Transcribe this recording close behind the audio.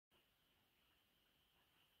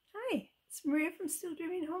It's Maria from Still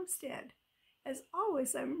Dreaming Homestead. As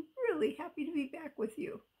always, I'm really happy to be back with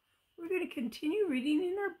you. We're going to continue reading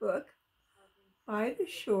in our book, By the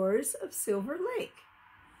Shores of Silver Lake,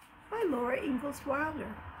 by Laura Ingalls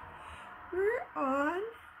Wilder. We're on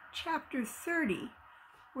chapter 30,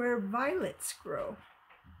 where violets grow.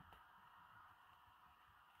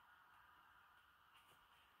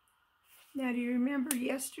 Now, do you remember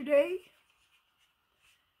yesterday?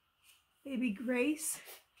 Baby Grace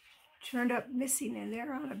turned up missing, and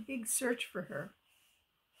they're on a big search for her.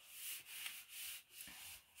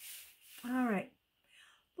 All right.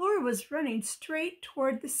 Laura was running straight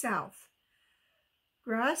toward the south.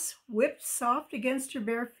 Grass whipped soft against her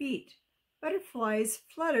bare feet. Butterflies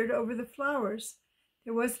fluttered over the flowers.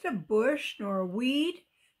 There wasn't a bush nor a weed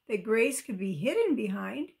that Grace could be hidden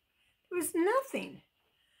behind. There was nothing.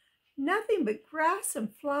 Nothing but grass and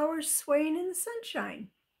flowers swaying in the sunshine.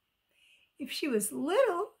 If she was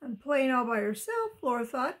little and playing all by herself, Laura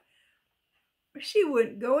thought, she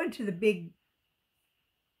wouldn't go into the big,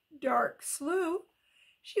 dark slough.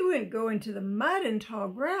 She wouldn't go into the mud and tall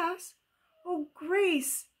grass. Oh,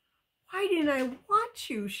 Grace, why didn't I watch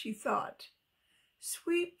you, she thought.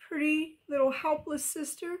 Sweet, pretty, little helpless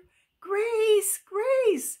sister. Grace,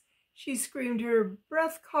 Grace, she screamed, her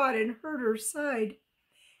breath caught and hurt her side.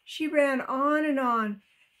 She ran on and on.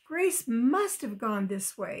 Grace must have gone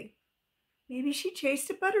this way. Maybe she chased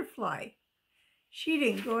a butterfly. She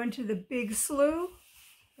didn't go into the big slough.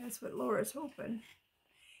 That's what Laura's hoping.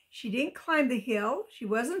 She didn't climb the hill. She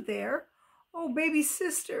wasn't there. Oh, baby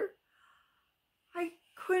sister, I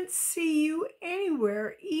couldn't see you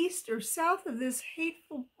anywhere east or south of this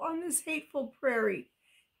hateful prairie.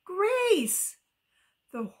 Grace!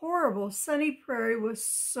 The horrible sunny prairie was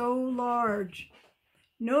so large.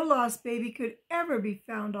 No lost baby could ever be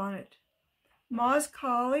found on it. Ma's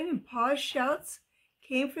calling and Pa's shouts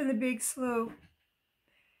came from the big slough.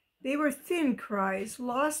 They were thin cries,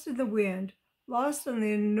 lost in the wind, lost on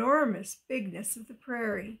the enormous bigness of the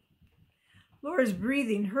prairie. Laura's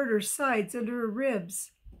breathing hurt her sides under her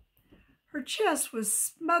ribs. Her chest was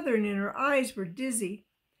smothering and her eyes were dizzy.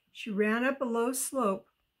 She ran up a low slope.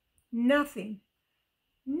 Nothing,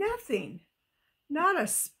 nothing, not a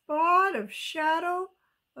spot of shadow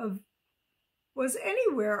was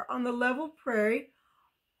anywhere on the level prairie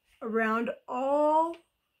around all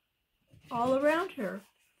around her.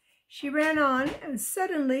 She ran on, and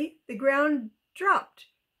suddenly the ground dropped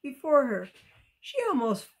before her. She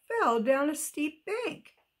almost fell down a steep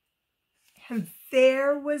bank. And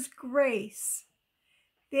there was Grace.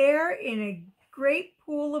 There in a great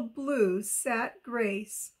pool of blue sat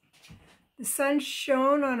Grace. The sun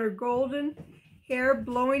shone on her golden hair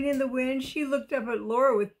blowing in the wind. She looked up at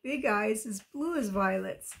Laura with big eyes as blue as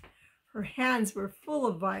violets. Her hands were full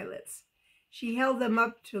of violets. She held them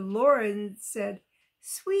up to Laura and said,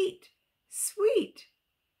 "Sweet, sweet."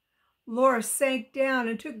 Laura sank down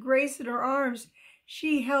and took Grace in her arms.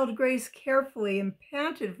 She held Grace carefully and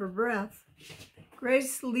panted for breath.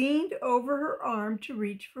 Grace leaned over her arm to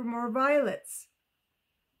reach for more violets.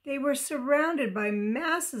 They were surrounded by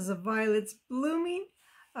masses of violets blooming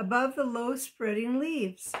above the low spreading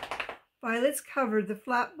leaves. Violets covered the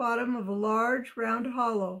flat bottom of a large round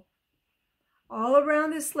hollow. All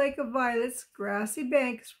around this lake of violets, grassy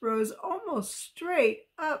banks rose almost straight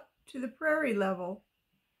up to the prairie level.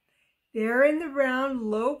 There in the round,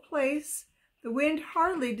 low place, the wind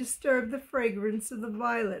hardly disturbed the fragrance of the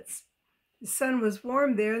violets. The sun was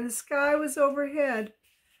warm there and the sky was overhead.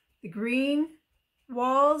 The green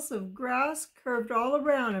walls of grass curved all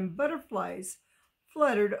around and butterflies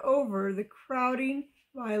fluttered over the crowding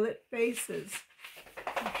violet faces.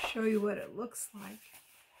 I'll show you what it looks like.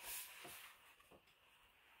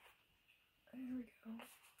 There we go. I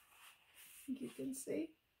think you can see.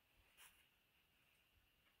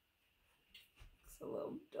 It's a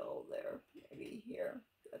little dull there. Maybe here.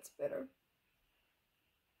 That's better.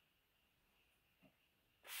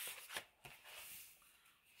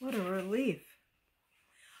 What a relief.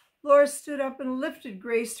 Laura stood up and lifted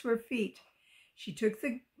Grace to her feet. She took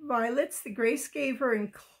the violets that Grace gave her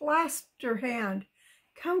and clasped her hand.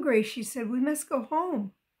 "Come, Grace," she said, "we must go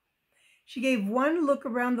home." She gave one look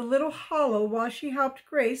around the little hollow while she helped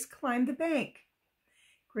Grace climb the bank.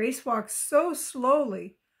 Grace walked so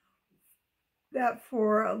slowly that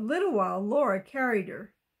for a little while Laura carried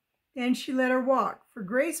her. Then she let her walk, for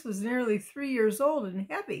Grace was nearly 3 years old and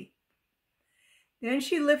heavy. Then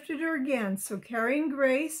she lifted her again, so carrying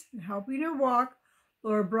Grace and helping her walk,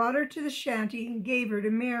 Laura brought her to the shanty and gave her to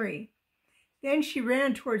Mary. Then she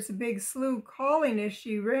ran towards the big slough, calling as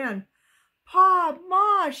she ran, "Pa,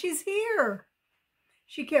 Ma, she's here."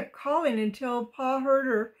 She kept calling until Pa heard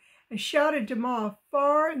her and shouted to Ma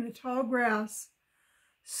far in the tall grass.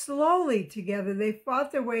 Slowly together they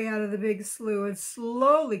fought their way out of the big slough and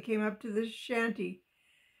slowly came up to the shanty,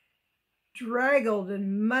 draggled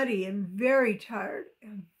and muddy and very tired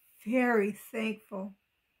and very thankful.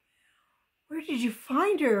 "Where did you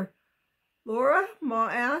find her, Laura?" Ma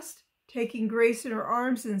asked, taking Grace in her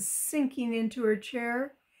arms and sinking into her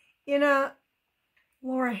chair. "In a—"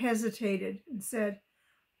 Laura hesitated and said,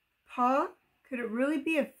 "Pa, could it really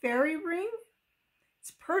be a fairy ring?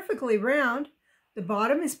 It's perfectly round. The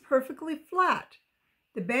bottom is perfectly flat.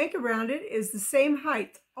 The bank around it is the same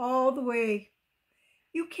height all the way.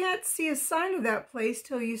 You can't see a sign of that place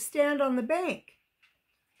till you stand on the bank.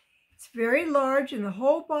 It's very large and the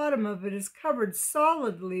whole bottom of it is covered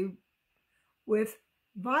solidly with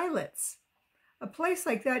violets. A place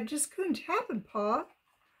like that just couldn't happen, Pa.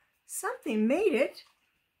 Something made it."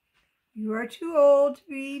 "You are too old to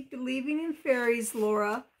be believing in fairies,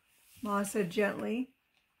 Laura," Ma said gently.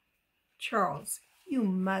 "Charles, you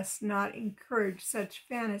must not encourage such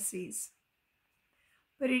fantasies."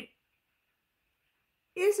 "But it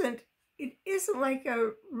isn't like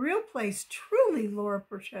a real place, truly," Laura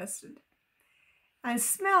protested. "And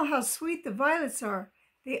smell how sweet the violets are.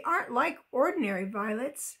 They aren't like ordinary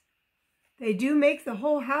violets." "They do make the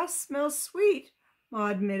whole house smell sweet," Ma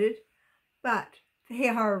admitted, "but they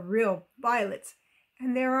are real violets,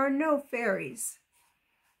 and there are no fairies."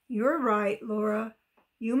 "You're right, Laura.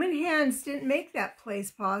 Human hands didn't make that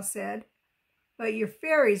place," Pa said. "But your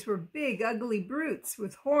fairies were big, ugly brutes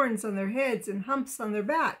with horns on their heads and humps on their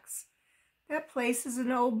backs. That place is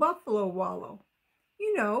an old buffalo wallow.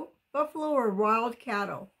 You know, buffalo are wild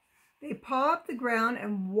cattle. They paw up the ground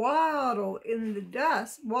and wallow in the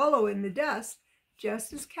dust,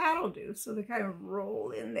 just as cattle do, so they kind of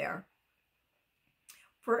roll in there.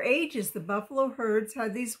 For ages, the buffalo herds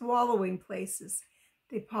had these wallowing places.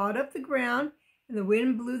 They pawed up the ground, and the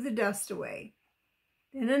wind blew the dust away.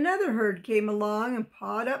 Then another herd came along and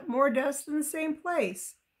pawed up more dust in the same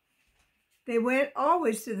place. They went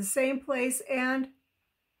always to the same place, and—"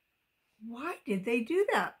 "Why did they do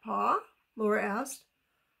that, Pa?" Laura asked.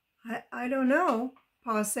 I don't know,"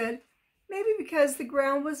 Pa said. "Maybe because the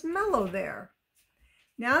ground was mellow there.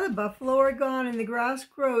 Now the buffalo are gone and the grass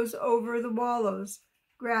grows over the wallows,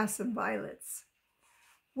 grass and violets."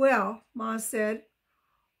 "Well," Ma said,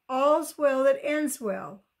 "all's well that ends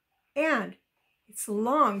well, and it's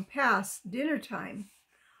long past dinner time.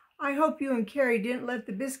 I hope you and Carrie didn't let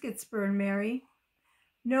the biscuits burn, Mary."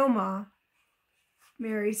 "No, Ma,"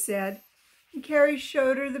 Mary said, and Carrie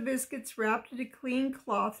showed her the biscuits wrapped in a clean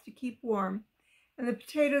cloth to keep warm, and the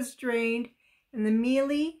potatoes drained, and the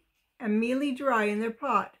mealy dry in their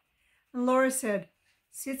pot. And Laura said,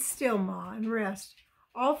 "Sit still, Ma, and rest.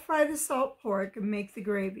 I'll fry the salt pork and make the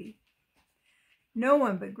gravy." No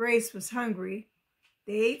one but Grace was hungry.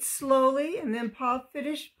 They ate slowly, and then Pa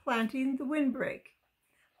finished planting the windbreak.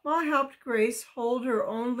 Ma helped Grace hold her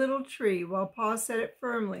own little tree while Pa set it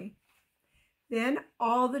firmly. Then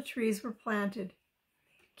all the trees were planted.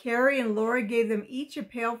 Carrie and Laura gave them each a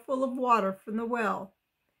pail full of water from the well.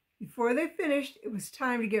 Before they finished, it was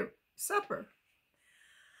time to get supper.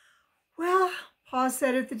 "Well," Pa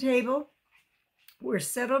said at the table, "we're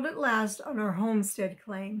settled at last on our homestead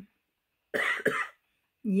claim."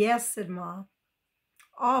 "Yes," said Ma.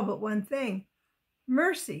 "All but one thing.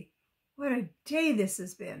 Mercy, what a day this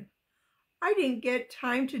has been. I didn't get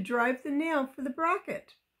time to drive the nail for the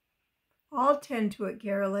bracket." "I'll tend to it,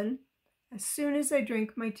 Carolyn, as soon as I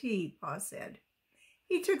drink my tea," Pa said.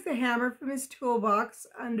 He took the hammer from his toolbox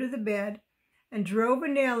under the bed and drove a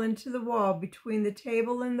nail into the wall between the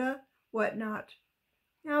table and the whatnot.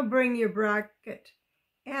 "Now bring your bracket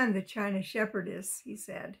and the china shepherdess," he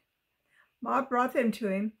said. Ma brought them to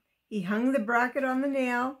him. He hung the bracket on the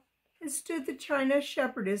nail and stood the china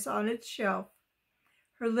shepherdess on its shelf.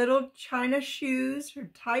 Her little china shoes, her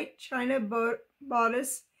tight china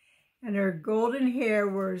bodice, and her golden hair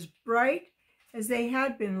were as bright as they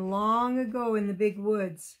had been long ago in the big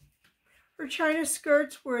woods. Her china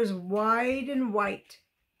skirts were as wide and white,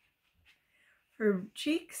 her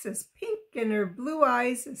cheeks as pink, and her blue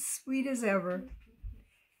eyes as sweet as ever.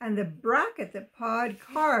 And the bracket that Pa had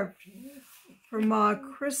carved for Ma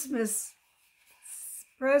Christmas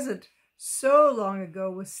present so long ago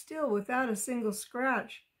was still without a single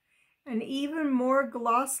scratch, and even more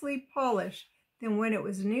glossily polished than when it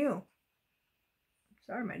was new.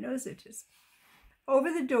 Sorry, my nose itches.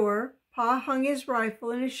 Over the door, Pa hung his rifle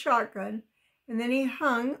and his shotgun, and then he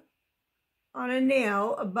hung on a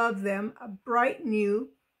nail above them a bright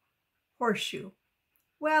new horseshoe.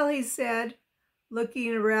 "Well," he said,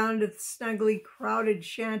 looking around at the snugly crowded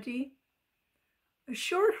shanty, A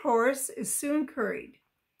short horse is soon curried.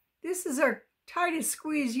 This is our tightest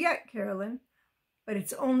squeeze yet, Carolyn, but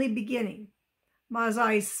it's only beginning. Ma's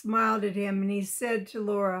eyes smiled at him, and he said to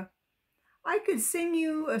Laura, I could sing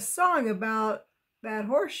you a song about that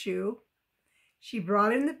horseshoe. She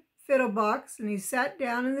brought in the fiddle box, and he sat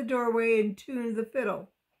down in the doorway and tuned the fiddle.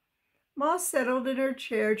 Ma settled in her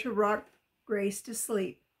chair to rock Grace to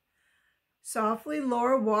sleep. Softly,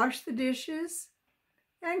 Laura washed the dishes,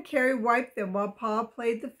 and Carrie wiped them while Pa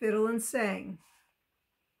played the fiddle and sang.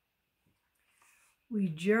 We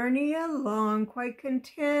journey along quite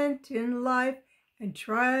content in life and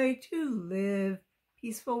try to live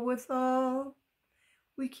peaceful withal.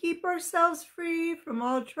 We keep ourselves free from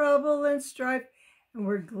all trouble and strife, and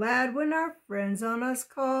we're glad when our friends on us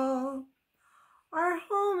call. Our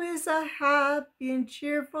home is a happy and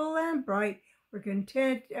cheerful and bright. We're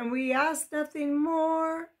content and we ask nothing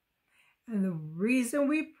more. And the reason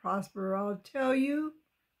we prosper, I'll tell you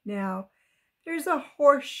now. There's a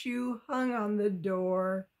horseshoe hung on the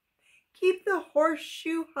door. Keep the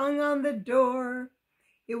horseshoe hung on the door.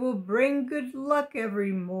 It will bring good luck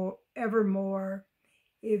evermore.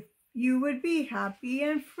 If you would be happy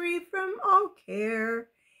and free from all care,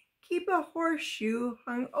 keep a horseshoe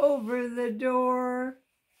hung over the door.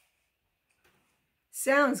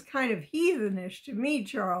 Sounds kind of heathenish to me,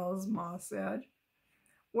 Charles, Ma said.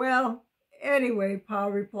 Well, anyway, Pa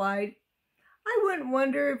replied, I wouldn't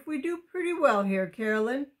wonder if we do pretty well here,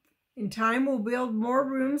 Carolyn. In time, we'll build more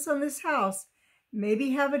rooms on this house,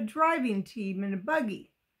 maybe have a driving team and a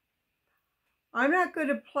buggy. I'm not going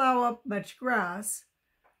to plow up much grass.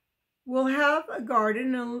 We'll have a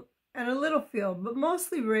garden and a little field, but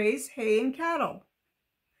mostly raise hay and cattle.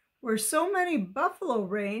 Where so many buffalo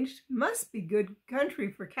ranged, must be good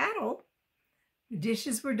country for cattle. The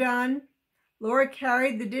dishes were done. Laura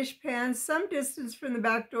carried the dishpan some distance from the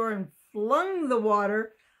back door and flung the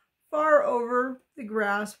water far over the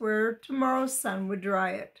grass where tomorrow's sun would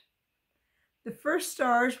dry it. The first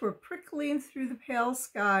stars were prickling through the pale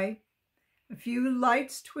sky. A few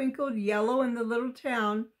lights twinkled yellow in the little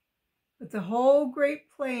town, but the whole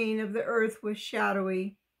great plain of the earth was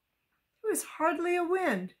shadowy. There was hardly a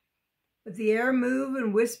wind, but the air moved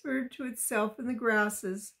and whispered to itself in the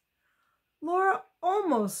grasses. Laura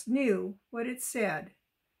almost knew what it said.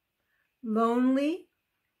 Lonely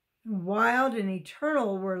and wild and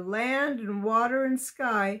eternal were land and water and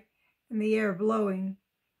sky and the air blowing.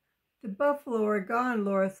 The buffalo are gone,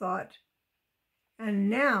 Laura thought, and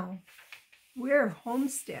now we're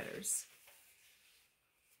homesteaders.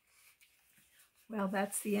 Well,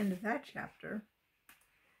 that's the end of that chapter.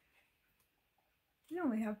 We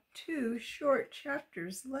only have 2 short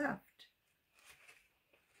chapters left.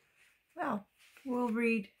 Well, we'll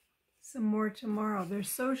read some more tomorrow. They're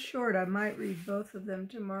so short, I might read both of them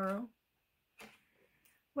tomorrow.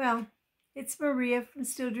 Well, it's Maria from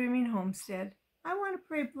Still Dreaming Homestead. I want to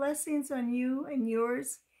pray blessings on you and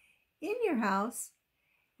yours in your house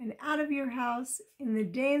and out of your house in the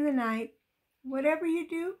day and the night. Whatever you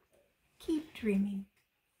do, keep dreaming.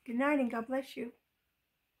 Good night and God bless you.